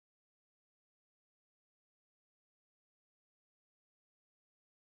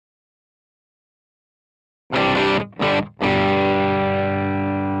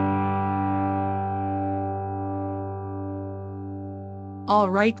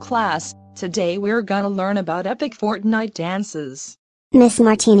Alright class, today we're gonna learn about epic Fortnite dances. Miss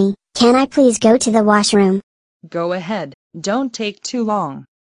Martini, can I please go to the washroom? Go ahead, don't take too long.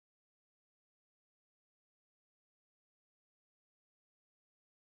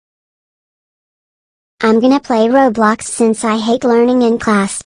 I'm gonna play Roblox since I hate learning in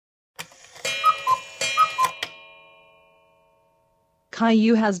class.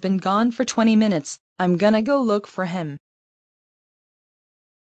 Caillou has been gone for 20 minutes, I'm gonna go look for him.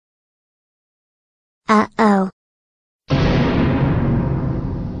 Uh-oh.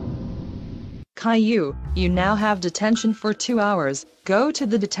 Caillou, you now have detention for 2 hours, go to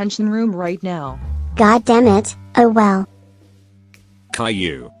the detention room right now. God damn it, oh well.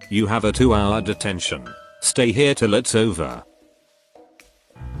 Caillou, you have a 2-hour detention. Stay here till it's over.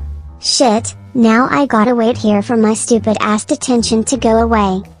 Shit, now I gotta wait here for my stupid ass detention to go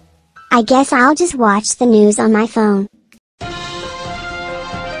away. I guess I'll just watch the news on my phone.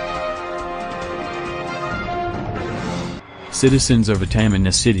 Citizens of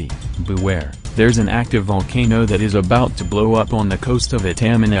Itamina City, beware, there's an active volcano that is about to blow up on the coast of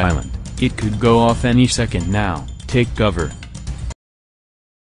Itamina Island. It could go off any second now, take cover.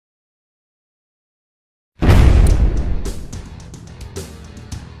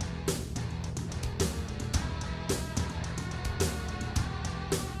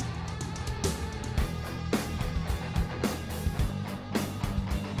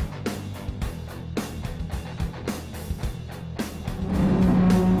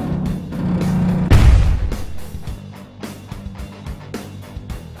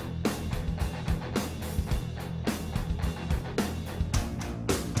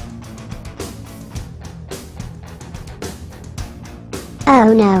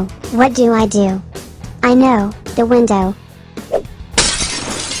 Oh no, what do? I know, the window.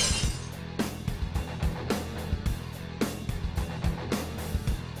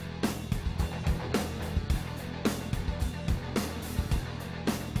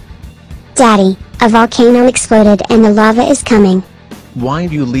 Daddy, a volcano exploded and the lava is coming.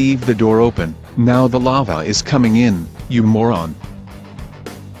 Why'd you leave the door open? Now the lava is coming in, you moron.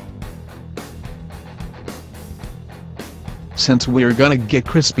 Since we're gonna get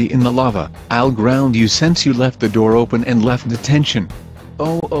crispy in the lava, I'll ground you since you left the door open and left detention.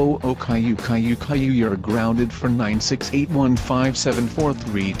 Oh Caillou, you're grounded for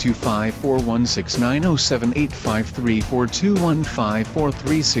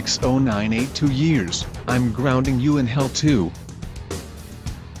 96815743254169078534215436098 years. I'm grounding you in hell too.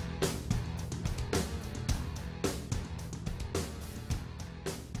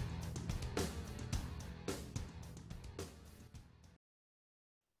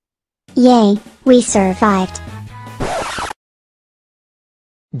 Yay, we survived.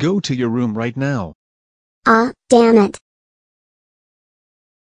 Go to your room right now. Ah, damn it.